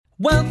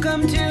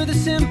Welcome to the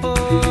Simple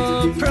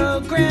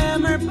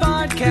Programmer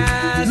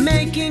Podcast,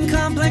 making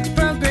complex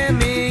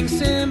programming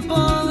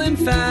simple and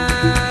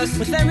fast,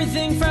 with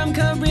everything from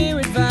career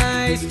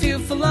advice to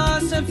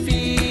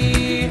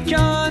philosophy.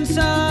 John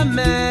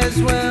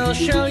Summers will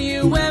show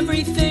you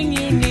everything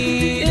you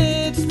need.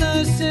 It's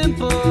the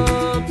Simple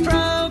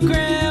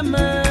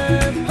Programmer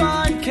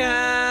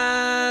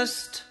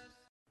Podcast.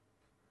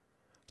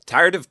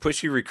 Tired of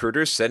pushy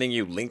recruiters sending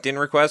you LinkedIn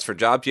requests for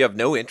jobs you have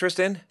no interest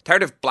in?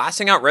 Tired of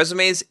blasting out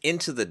resumes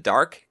into the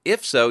dark?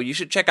 If so, you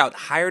should check out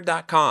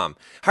Hired.com.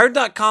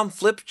 Hired.com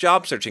flips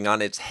job searching on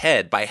its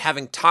head by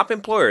having top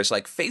employers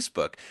like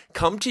Facebook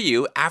come to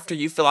you after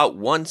you fill out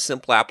one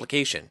simple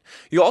application.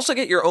 You also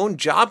get your own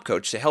job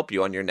coach to help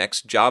you on your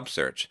next job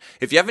search.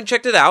 If you haven't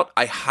checked it out,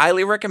 I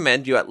highly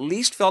recommend you at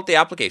least fill out the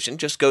application.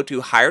 Just go to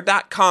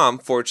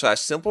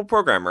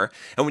Hired.com/simpleprogrammer,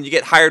 and when you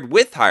get hired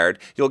with Hired,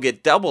 you'll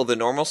get double the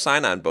normal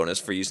sign-on bonus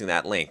for using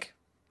that link.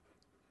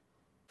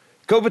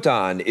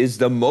 Kobaton is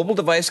the mobile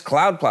device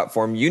cloud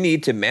platform you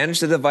need to manage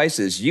the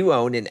devices you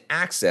own and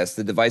access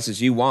the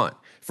devices you want.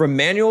 From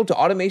manual to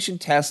automation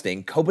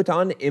testing,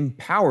 Kobaton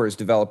empowers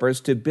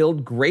developers to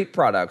build great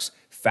products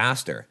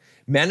faster.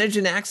 Manage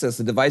and access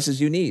the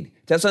devices you need.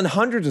 Test on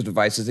hundreds of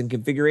devices and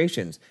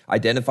configurations.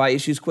 Identify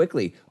issues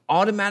quickly.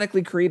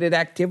 Automatically created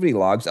activity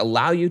logs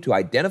allow you to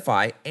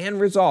identify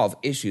and resolve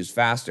issues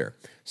faster.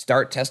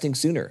 Start testing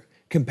sooner.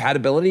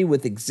 Compatibility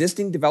with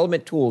existing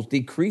development tools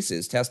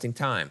decreases testing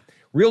time.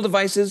 Real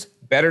devices,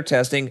 better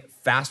testing,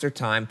 faster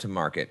time to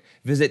market.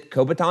 Visit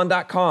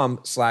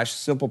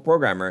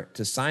Kobaton.com/simpleprogrammer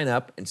to sign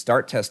up and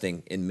start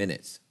testing in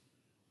minutes.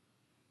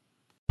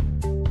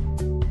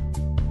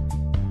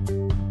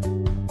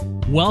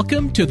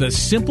 Welcome to the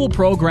Simple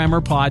Programmer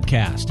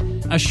Podcast,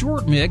 a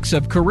short mix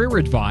of career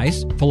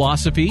advice,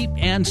 philosophy,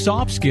 and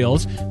soft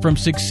skills from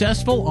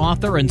successful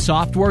author and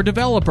software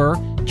developer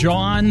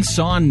John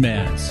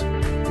Sonmez.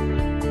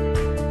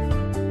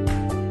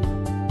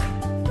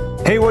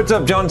 Hey, what's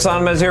up? John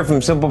Sonmez here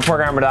from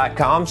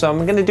SimpleProgrammer.com. So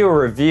I'm going to do a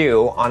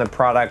review on a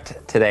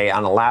product today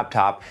on a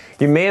laptop.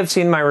 You may have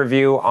seen my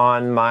review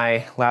on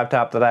my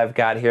laptop that I've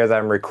got here that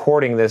I'm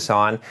recording this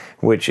on,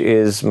 which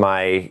is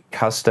my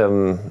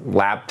custom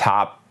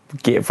laptop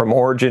from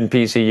Origin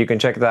PC. You can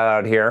check that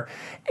out here.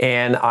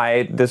 And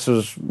this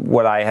was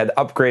what I had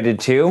upgraded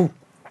to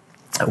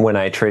when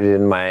I traded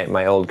in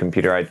my old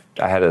computer.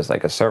 I had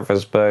a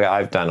Surface Book.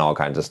 I've done all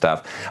kinds of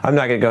stuff. I'm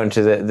not going to go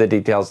into the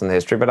details in the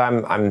history, but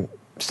I'm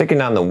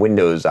sticking on the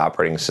Windows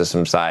operating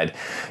system side.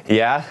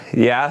 Yeah,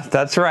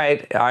 that's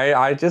right.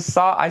 I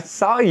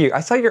saw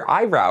your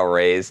eyebrow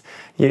raise.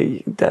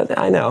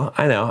 I know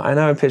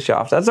I pissed you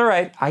off. That's all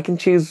right. I can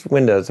choose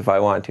Windows if I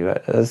want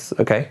to. That's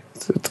okay.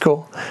 It's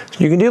cool.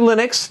 You can do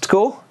Linux. It's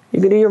cool. You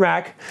can do your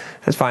Mac.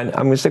 That's fine.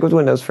 I'm going to stick with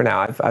Windows for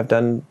now. I've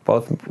done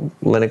both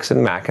Linux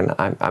and Mac, and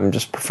I'm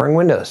just preferring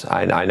Windows.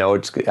 I know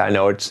it's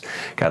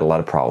got a lot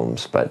of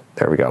problems, but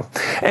there we go.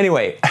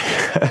 Anyway,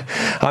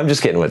 I'm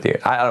just kidding with you.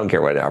 I don't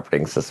care what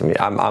operating system.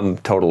 I'm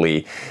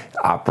totally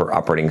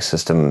operating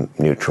system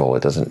neutral.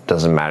 It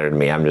doesn't matter to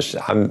me. I'm just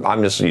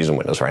using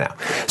Windows right now.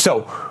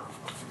 So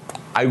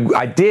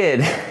I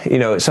did.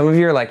 Some of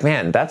you are like,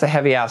 man, that's a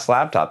heavy ass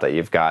laptop that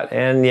you've got,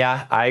 and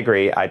yeah, I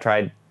agree. I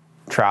tried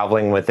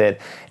traveling with it,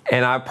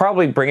 and I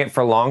probably bring it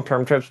for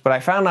long-term trips, but I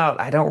found out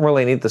I don't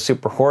really need the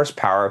super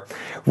horsepower.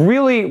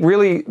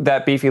 Really,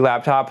 that beefy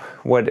laptop,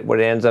 what it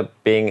ends up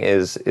being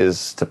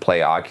is to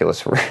play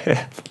Oculus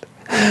Rift.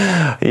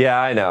 Yeah,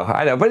 I know,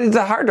 but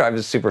the hard drive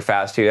is super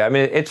fast too. I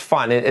mean, it's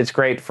fun. It's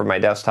great for my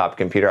desktop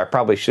computer. I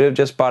probably should have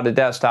just bought a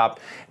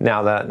desktop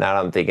now that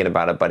I'm thinking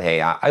about it. But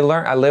hey, I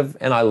live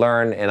and I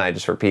learn, and I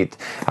just repeat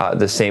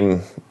the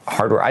same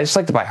hardware. I just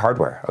like to buy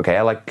hardware. Okay,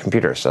 I like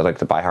computers, so I like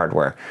to buy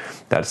hardware.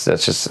 That's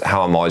just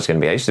how I'm always going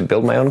to be. I used to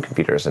build my own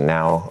computers, and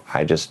now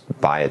I just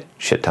buy a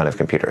shit ton of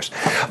computers.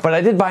 But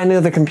I did buy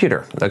another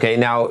computer. Okay,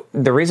 now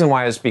the reason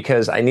why is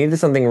because I needed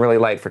something really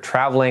light for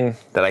traveling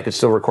that I could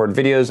still record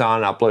videos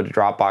on, upload to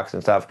Dropbox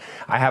and stuff.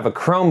 I have a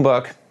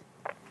Chromebook,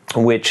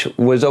 which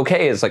was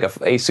okay. It's like a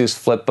Asus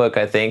Flipbook,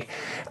 I think,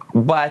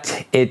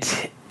 but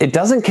it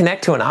doesn't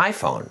connect to an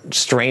iPhone,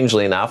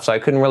 strangely enough, so I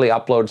couldn't really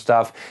upload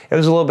stuff. It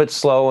was a little bit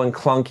slow and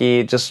clunky.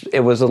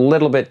 It was a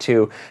little bit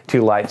too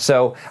light.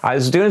 So I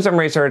was doing some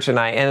research, and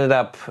I ended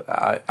up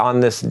on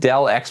this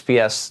Dell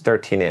XPS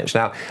 13-inch.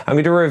 Now, I'm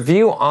going to do a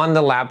review on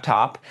the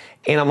laptop,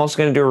 and I'm also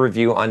going to do a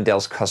review on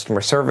Dell's customer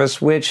service,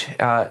 which,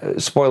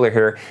 spoiler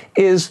here,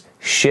 is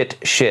shit.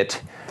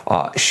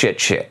 At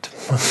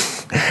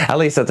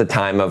least at the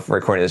time of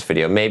recording this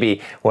video.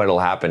 Maybe what'll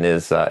happen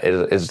is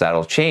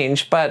that'll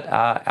change, but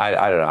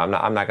I don't know.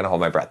 I'm not going to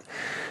hold my breath.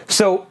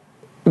 So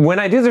when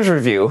I do this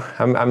review,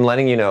 I'm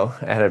letting you know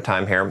ahead of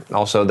time here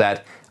also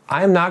that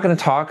I am not going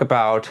to talk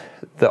about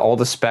all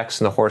the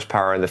specs and the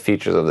horsepower and the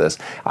features of this.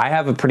 I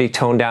have a pretty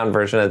toned down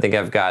version. I think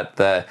I've got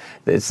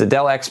it's the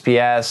Dell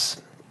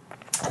XPS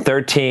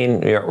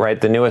 13, right,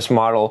 the newest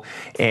model,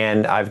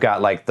 and I've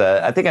got I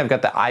think I've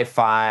got the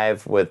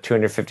i5 with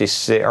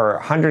 256 or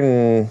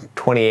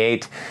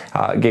 128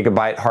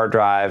 gigabyte hard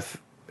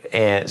drive,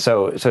 and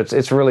so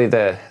it's really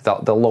the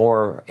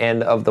lower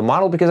end of the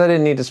model, because I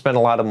didn't need to spend a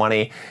lot of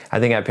money. I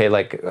think I paid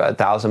like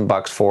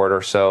 $1,000 for it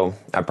or so.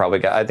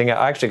 I think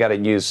I actually got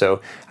it used,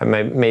 so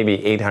maybe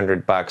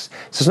 $800. So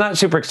it's not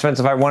super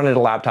expensive. I wanted a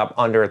laptop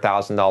under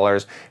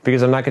 $1,000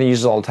 because I'm not going to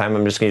use it all the time.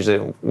 I'm just going to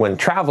use it when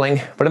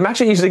traveling, but I'm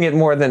actually using it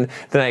more than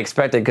I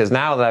expected, because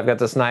now that I've got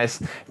this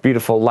nice,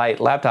 beautiful, light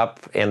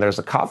laptop and there's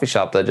a coffee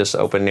shop that just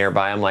opened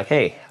nearby, I'm like,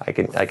 hey, I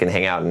can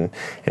hang out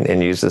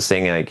and use this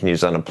thing, and I can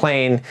use it on a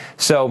plane.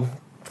 So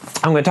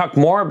I'm going to talk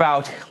more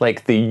about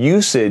like the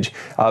usage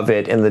of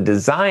it and the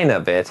design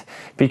of it,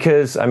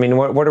 because I mean,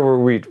 what are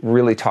we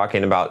really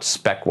talking about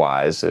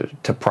spec-wise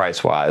to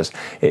price-wise?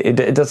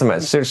 It doesn't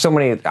matter. There's so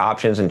many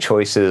options and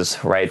choices,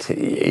 right?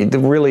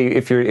 Really,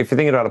 if you're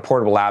thinking about a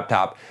portable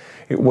laptop,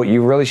 what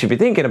you really should be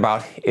thinking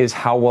about is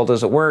how well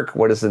does it work?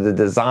 What is the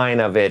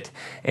design of it?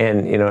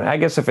 And I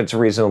guess if it's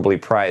reasonably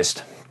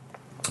priced,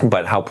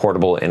 but how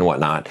portable and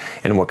whatnot,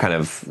 and what kind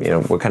of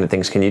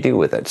things can you do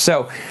with it?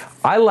 So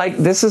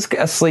this is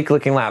a sleek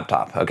looking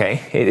laptop,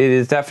 okay? It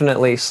is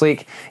definitely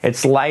sleek.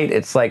 It's light.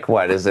 It's like,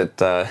 what is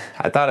it?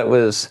 I thought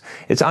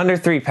it's under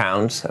 3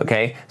 pounds,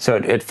 okay? So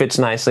it fits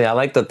nicely. I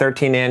like the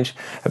 13-inch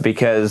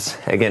because,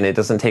 again, it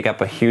doesn't take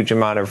up a huge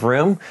amount of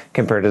room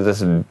compared to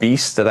this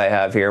beast that I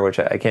have here, which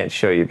I can't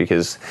show you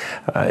because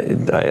I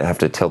have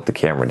to tilt the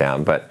camera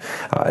down. But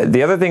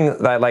the other thing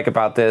that I like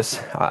about this,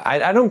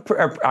 I don't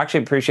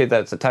actually appreciate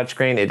that it's a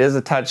touchscreen. It is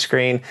a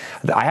touchscreen.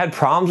 I had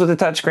problems with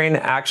the touchscreen,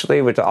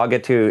 actually, which I'll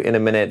get to in a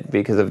minute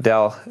because of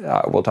Dell.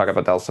 We'll talk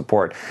about Dell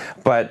support,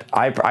 but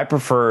I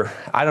prefer.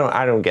 I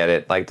don't get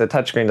it. Like, the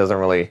touchscreen doesn't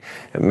really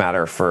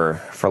matter for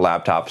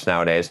laptops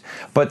nowadays.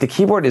 But the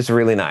keyboard is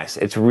really nice.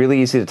 It's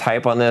really easy to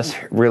type on this.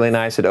 Really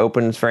nice. It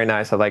opens very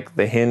nice. I like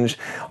the hinge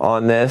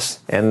on this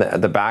and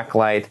the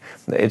backlight.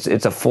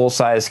 It's a full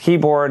size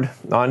keyboard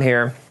on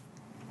here.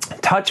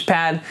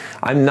 Touchpad,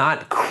 I'm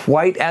not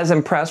quite as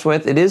impressed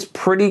with. It is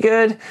pretty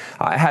good.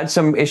 I had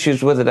some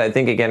issues with it, I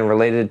think, again,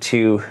 related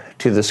to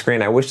the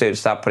screen. I wish they'd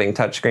stop putting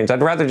touchscreens.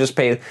 I'd rather just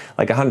pay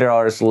like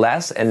 $100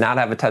 less and not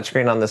have a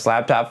touchscreen on this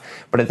laptop.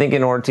 But I think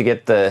in order to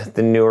get the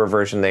newer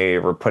version, they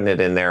were putting it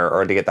in there,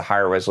 or to get the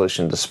higher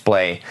resolution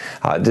display.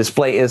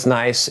 Display is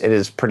nice. It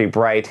is pretty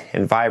bright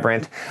and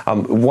vibrant.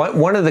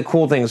 One of the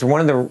cool things, one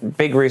of the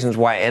big reasons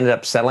why I ended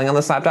up settling on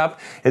this laptop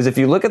is if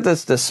you look at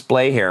this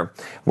display here,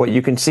 what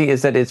you can see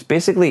is that it's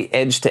basically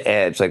edge to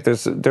edge. Like,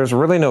 there's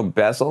really no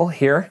bezel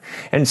here.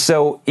 And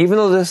so even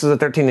though this is a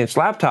 13-inch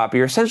laptop,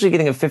 you're essentially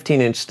getting a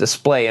 15-inch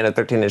display in a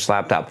 13-inch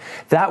laptop.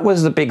 That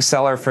was the big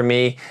seller for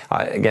me.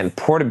 Again,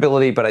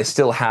 portability, but I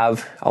still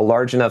have a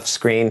large enough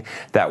screen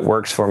that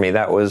works for me.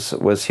 That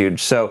was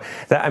huge. So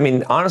that, I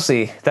mean,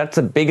 honestly, that's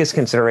the biggest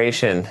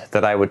consideration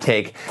that I would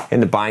take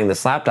into buying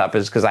this laptop,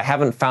 is because I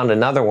haven't found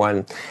another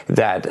one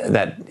that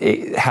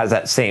has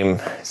that same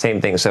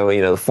thing. So,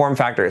 the form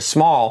factor is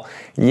small,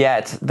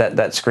 yet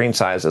that screen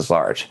size is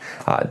large.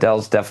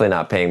 Dell's definitely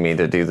not paying me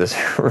to do this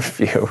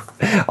review,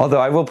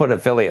 although I will put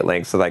affiliate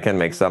links so that I can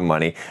make some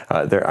money.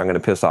 I'm going to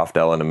piss off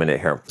Dell in a minute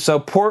here. So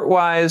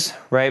port-wise,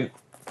 right?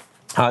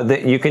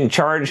 You can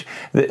charge,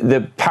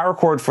 the power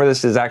cord for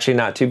this is actually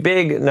not too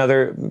big.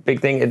 Another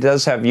big thing, it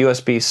does have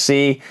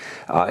USB-C.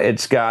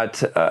 It's got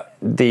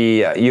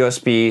the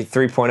USB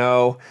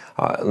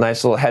 3.0,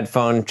 nice little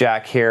headphone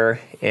jack here,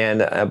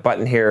 and a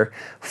button here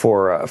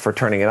for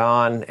turning it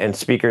on, and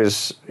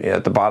speakers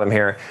at the bottom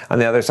here. On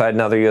the other side,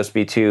 another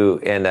USB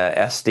 2 and a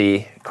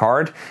SD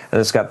card,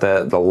 and it's got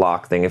the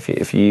lock thing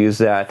if you use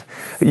that.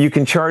 You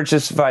can charge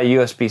this via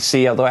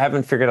USB-C, although I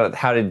haven't figured out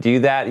how to do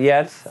that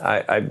yet.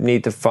 I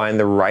need to find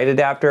the right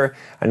adapter.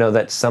 I know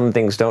that some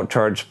things don't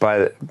charge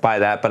by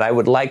that, but I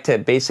would like to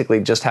basically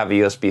just have a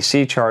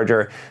USB-C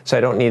charger, so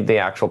I don't need the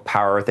actual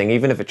power thing,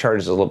 even if it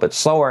charges a little bit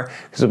slower,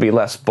 because it'll be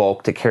less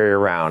bulk to carry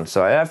around.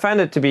 So I find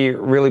it to be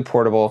really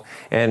portable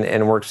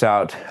and works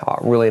out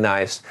really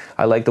nice.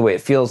 I like the way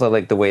it feels. I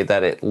like the way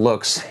that it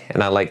looks,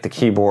 and I like the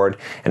keyboard,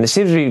 and it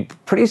seems to be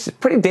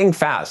pretty dang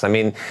fast. I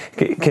mean,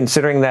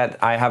 considering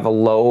that I have a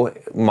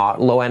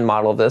low-end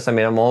model of this, I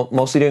mean, I'm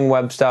mostly doing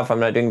web stuff. I'm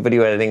not doing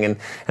video editing and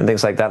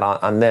things like that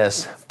on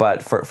this,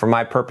 but for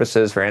my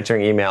purposes, for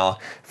answering email,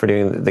 for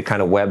doing the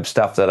kind of web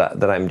stuff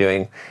that I'm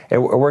doing, it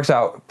works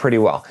out pretty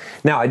well.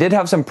 Now, I did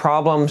have some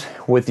problems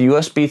with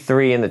USB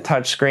 3 and the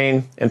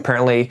touchscreen, and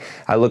apparently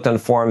I looked on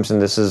forums,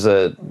 and this is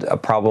a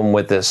problem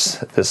with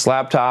this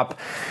laptop,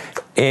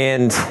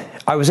 and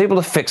I was able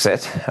to fix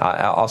it,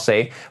 I'll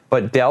say,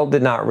 but Dell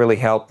did not really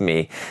help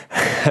me.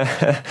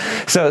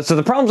 So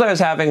the problems I was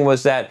having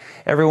was that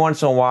every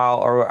once in a while,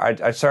 or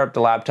I start up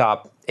the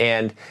laptop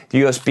and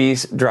the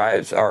USB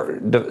drives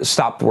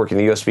stopped working,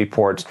 the USB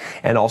ports,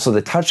 and also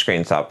the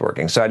touchscreen stopped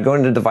working. So I'd go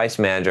into Device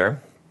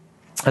Manager,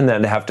 and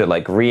then I'd have to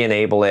like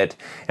re-enable it,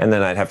 and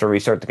then I'd have to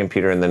restart the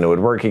computer, and then it would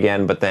work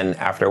again. But then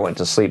after I went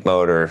to sleep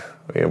mode or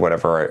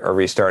whatever, or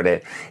restart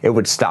it, it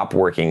would stop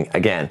working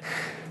again.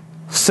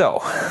 So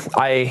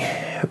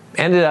I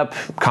ended up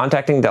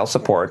contacting Dell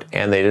support,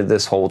 and they did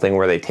this whole thing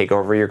where they take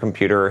over your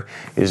computer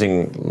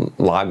using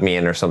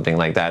LogMeIn or something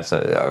like that,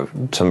 so,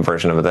 some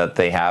version of it that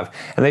they have.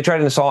 And they tried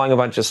installing a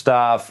bunch of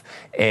stuff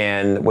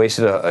and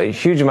wasted a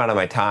huge amount of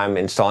my time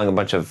installing a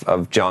bunch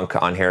of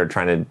junk on here,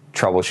 trying to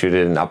troubleshoot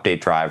it and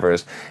update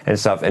drivers and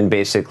stuff, and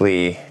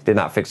basically did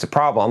not fix the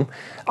problem.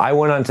 I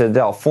went onto the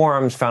Dell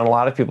forums, found a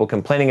lot of people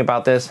complaining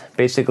about this.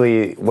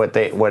 Basically, what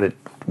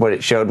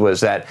it showed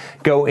was that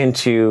go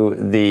into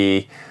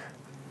the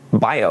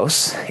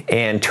BIOS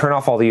and turn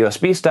off all the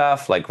USB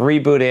stuff, like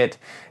reboot it,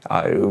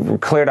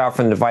 clear it out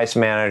from the device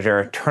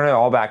manager, turn it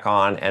all back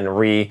on, and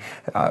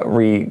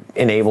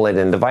re-enable it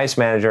in device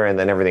manager, and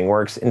then everything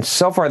works. And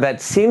so far,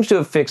 that seems to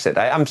have fixed it.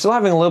 I'm still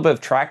having a little bit of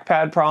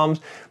trackpad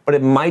problems, but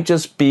it might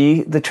just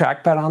be the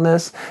trackpad on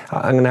this.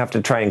 I'm gonna have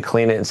to try and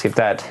clean it and see if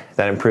that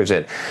improves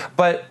it.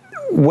 But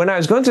when I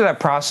was going through that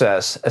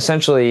process,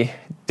 essentially,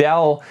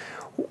 Dell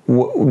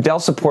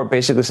support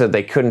basically said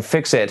they couldn't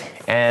fix it,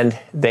 and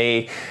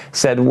they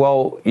said,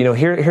 well,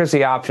 here's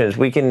the options.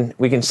 We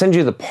can send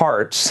you the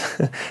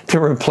parts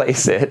to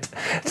replace it,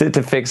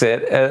 to fix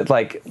it,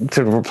 like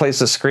to replace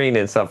the screen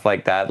and stuff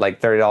like that, like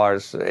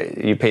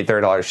 $30, you pay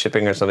 $30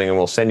 shipping or something, and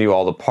we'll send you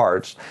all the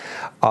parts.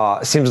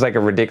 Seems like a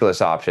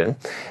ridiculous option.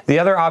 The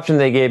other option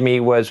they gave me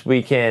was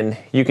you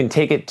can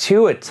take it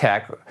to a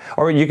tech,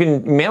 or you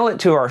can mail it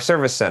to our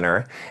service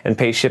center and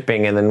pay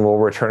shipping, and then we'll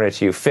return it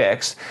to you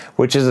fixed,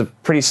 which is a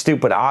pretty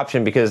stupid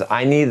option because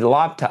I need a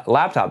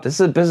laptop. This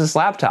is a business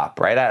laptop,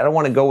 right? I don't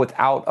want to go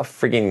without a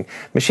freaking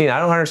machine. I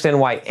don't understand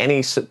why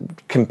any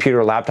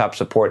computer laptop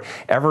support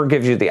ever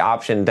gives you the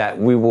option that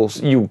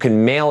you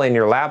can mail in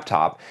your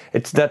laptop.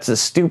 That's the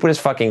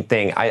stupidest fucking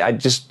thing. I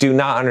just do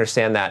not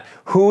understand that.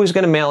 Who is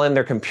going to mail in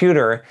their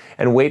computer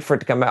and wait for it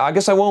to come out? I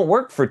guess I won't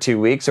work for 2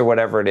 weeks or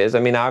whatever it is. I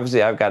mean,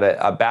 obviously I've got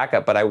a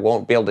backup, but I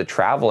won't be able to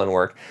travel and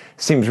work.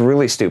 Seems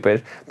really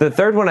stupid. The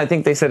third one I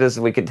think they said is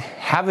we could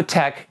have a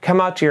tech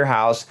come out to your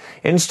house,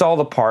 install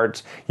the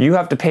parts. You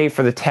have to pay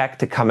for the tech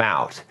to come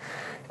out.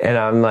 And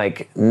I'm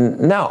like,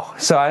 no.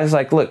 So I was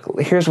like,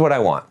 look, here's what I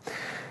want.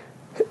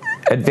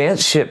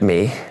 Advance ship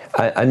me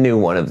a new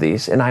one of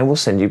these, and I will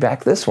send you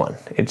back this one.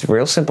 It's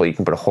real simple. You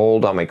can put a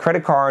hold on my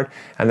credit card,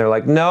 and they're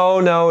like,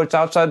 no, it's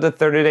outside the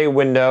 30-day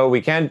window. We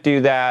can't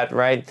do that,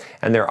 right?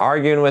 And they're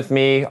arguing with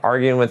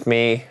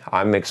me.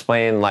 I'm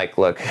explaining, like,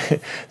 look,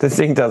 this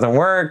thing doesn't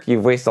work.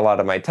 You've wasted a lot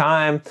of my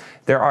time.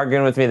 They're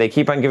arguing with me. They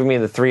keep on giving me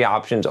the 3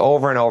 options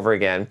over and over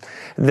again.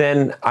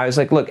 Then I was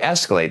like, look,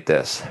 escalate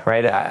this,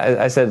 right?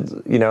 I said,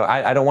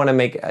 I don't want to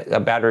make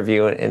a bad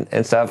review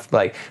and stuff.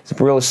 Like, it's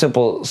a real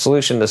simple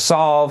solution to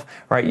solve,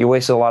 right? You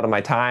wasted a lot of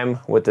my time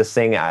with this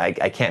thing. I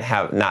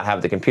can't not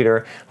have the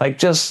computer. Like,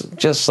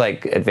 just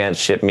like advance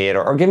ship me it,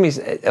 or give me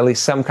at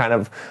least some kind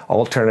of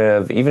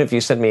alternative. Even if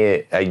you send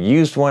me a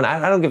used one,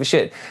 I don't give a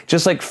shit.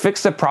 Just like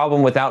fix the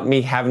problem without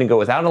me having to go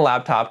without a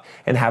laptop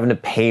and having to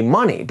pay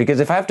money. Because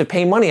if I have to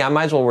pay money, I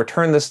might as well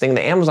return this thing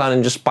to Amazon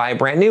and just buy a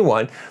brand new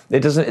one. It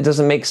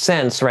doesn't make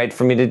sense, right,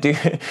 for me to do.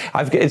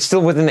 It's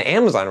still within the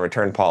Amazon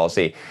return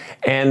policy,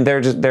 and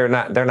they're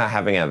not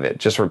having of it.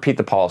 Just repeat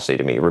the policy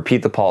to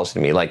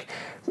me.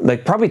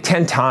 Like probably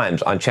 10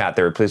 times on chat,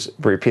 they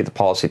repeat the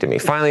policy to me.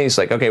 Finally, it's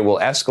like, okay, we'll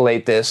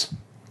escalate this.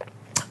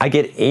 I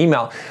get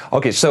email.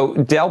 Okay, so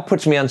Dell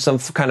puts me on some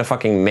kind of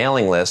fucking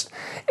mailing list,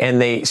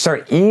 and they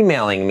start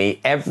emailing me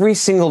every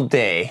single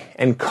day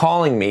and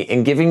calling me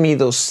and giving me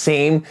those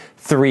same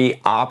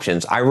 3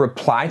 options. I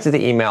reply to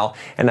the email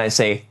and I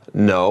say,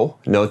 no,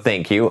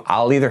 thank you.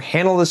 I'll either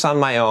handle this on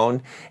my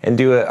own and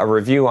do a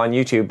review on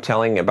YouTube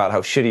telling about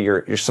how shitty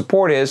your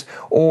support is,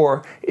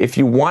 or if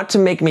you want to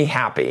make me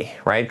happy,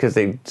 right? Because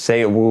they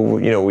say,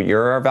 well,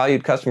 you're our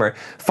valued customer.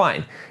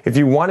 Fine. If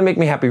you want to make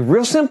me happy,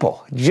 real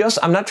simple.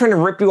 I'm not trying to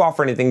rip you off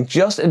or anything.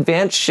 Just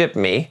advance ship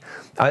me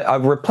a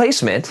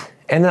replacement,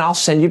 and then I'll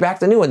send you back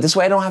the new one. This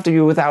way I don't have to be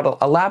without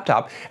a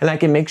laptop, and I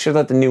can make sure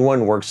that the new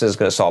one works and is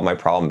going to solve my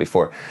problem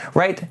before.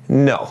 Right?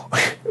 No.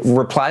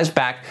 Replies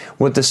back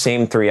with the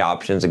same 3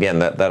 options, again,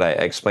 that I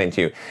explained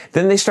to you.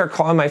 Then they start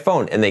calling my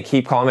phone, and they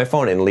keep calling my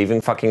phone and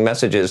leaving fucking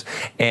messages,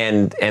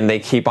 and they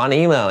keep on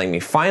emailing me.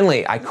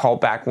 Finally, I call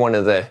back and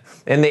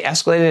they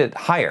escalated it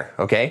higher,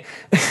 okay?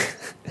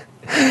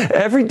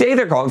 Every day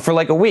they're calling for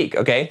like a week,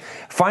 okay?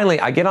 Finally,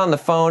 I get on the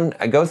phone,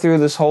 I go through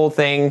this whole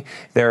thing,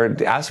 they're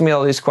asking me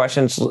all these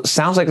questions,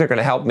 sounds like they're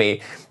gonna help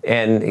me,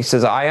 and he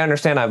says, I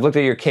understand, I've looked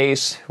at your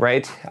case,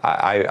 right?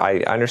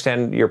 I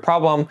understand your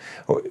problem,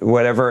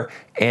 whatever,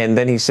 and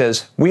then he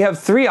says, we have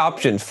 3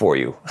 options for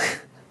you.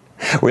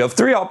 We have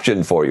 3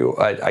 options for you.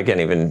 I can't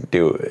even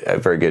do a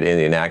very good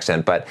Indian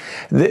accent, but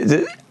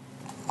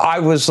I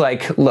was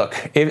like,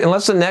 look,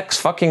 unless the next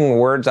fucking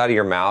words out of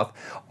your mouth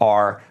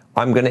are,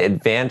 I'm going to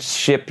advance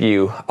ship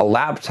you a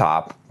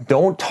laptop.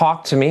 Don't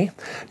talk to me.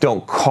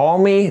 Don't call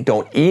me.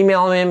 Don't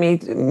email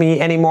me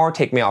anymore.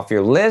 Take me off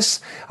your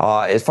list.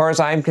 As far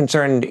as I'm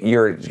concerned,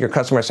 your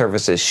customer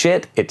service is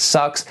shit. It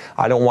sucks.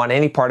 I don't want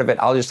any part of it.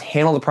 I'll just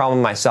handle the problem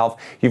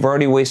myself. You've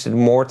already wasted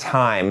more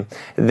time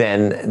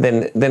than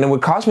it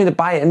would cost me to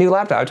buy a new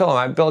laptop. I told him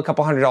I'd bill a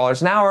couple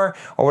 $100 an hour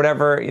or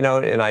whatever,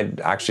 and I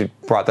actually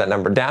brought that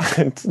number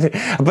down.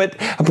 but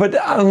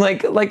I'm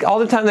like all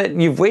the time that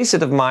you've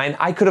wasted of mine,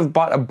 I could have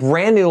bought a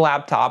brand new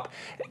laptop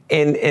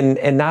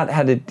and not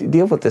had to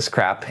deal with this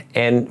crap.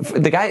 And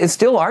the guy is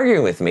still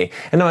arguing with me.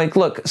 And I'm like,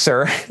 look,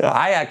 sir,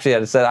 I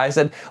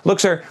said, look,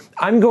 sir,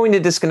 I'm going to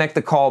disconnect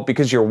the call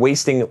because you're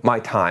wasting my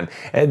time.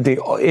 And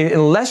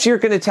unless you're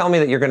going to tell me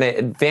that you're going to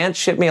advance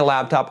ship me a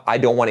laptop, I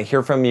don't want to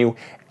hear from you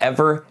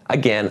ever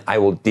again. I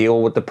will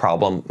deal with the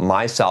problem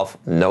myself.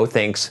 No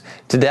thanks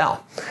to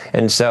Dell.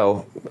 And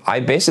so I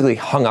basically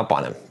hung up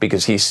on him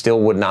because he still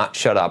would not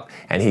shut up.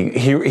 And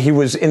he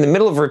was in the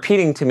middle of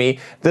repeating to me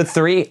the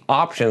 3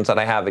 options that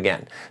I have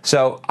again.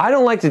 So I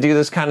don't like to do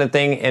this kind of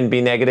thing and be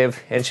negative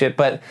and shit,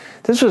 but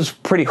this was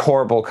pretty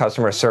horrible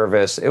customer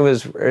service. It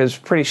was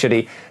pretty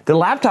shitty. The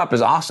laptop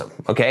is awesome,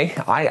 okay?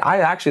 I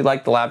actually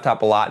like the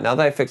laptop a lot. Now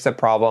that I fixed that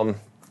problem,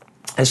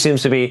 it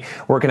seems to be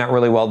working out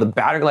really well. The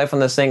battery life on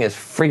this thing is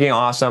freaking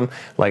awesome.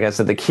 Like I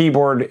said, the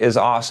keyboard is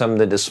awesome.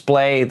 The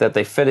display that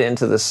they fit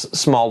into this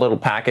small little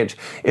package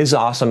is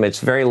awesome.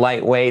 It's very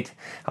lightweight.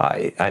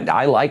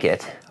 I like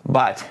it,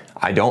 but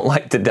I don't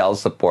like the Dell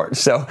support.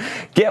 So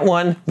get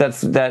one.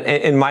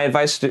 And my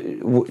advice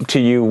to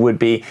you would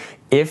be,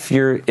 if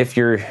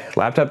your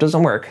laptop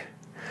doesn't work,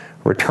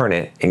 return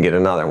it and get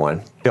another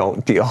one.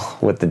 Don't deal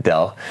with the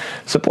Dell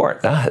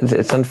support.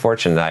 It's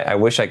unfortunate. I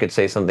wish I could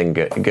say something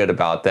good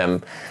about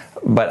them,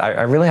 but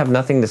I really have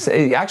nothing to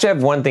say. Actually, I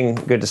have one thing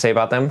good to say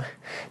about them.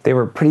 They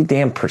were pretty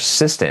damn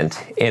persistent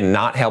in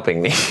not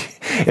helping me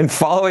and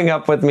following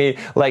up with me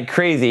like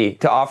crazy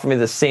to offer me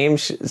the same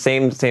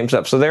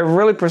stuff. So they're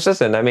really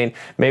persistent. I mean,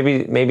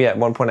 maybe at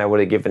one point I would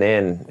have given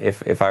in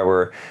if I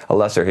were a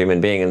lesser human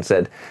being and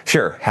said,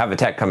 sure, have a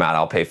tech come out,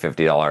 I'll pay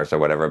 $50 or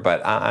whatever,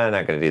 but I'm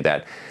not going to do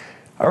that.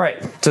 All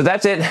right, so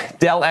that's it.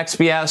 Dell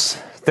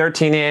XPS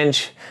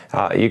 13-inch.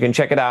 You can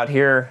check it out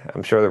here.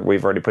 I'm sure that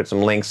we've already put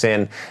some links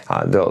in.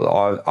 There'll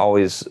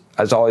always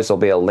there'll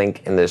be a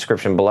link in the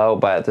description below,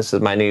 but this is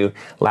my new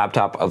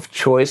laptop of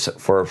choice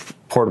for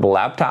portable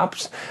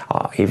laptops.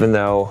 Even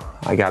though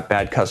I got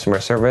bad customer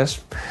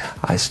service,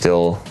 I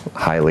still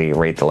highly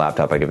rate the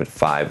laptop. I give it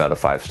 5 out of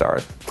 5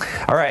 stars.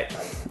 All right,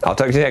 I'll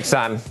talk to you next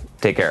time.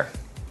 Take care.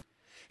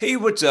 Hey,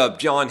 what's up?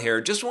 John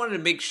here. Just wanted to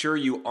make sure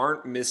you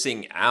aren't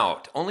missing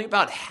out. Only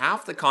about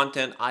half the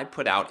content I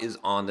put out is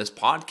on this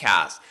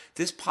podcast.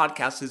 This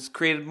podcast is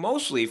created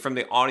mostly from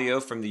the audio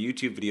from the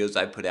YouTube videos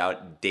I put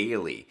out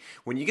daily.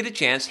 When you get a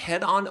chance,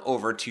 head on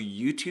over to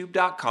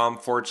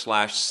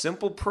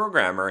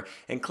youtube.com/simpleprogrammer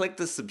and click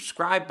the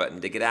subscribe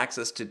button to get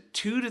access to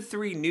 2 to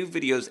 3 new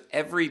videos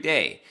every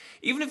day.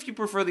 Even if you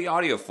prefer the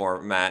audio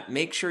format,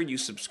 make sure you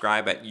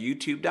subscribe at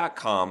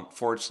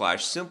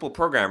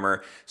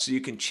youtube.com/simpleprogrammer so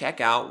you can check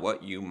out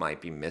what you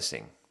might be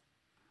missing.